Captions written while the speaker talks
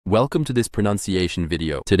Welcome to this pronunciation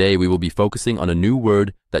video. Today we will be focusing on a new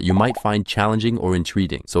word that you might find challenging or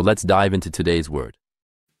intriguing. So let's dive into today's word.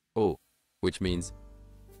 Oh, which means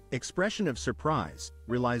expression of surprise,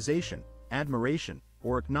 realization, admiration,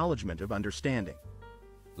 or acknowledgement of understanding.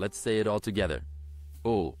 let's say it all together.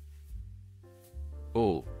 Oh.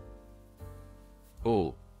 Oh.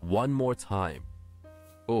 Oh. One more time.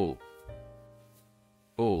 Oh.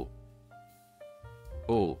 Oh.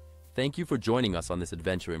 Oh. Thank you for joining us on this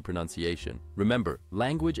adventure in pronunciation. Remember,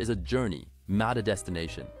 language is a journey, not a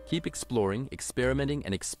destination. Keep exploring, experimenting,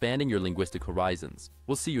 and expanding your linguistic horizons.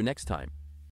 We'll see you next time.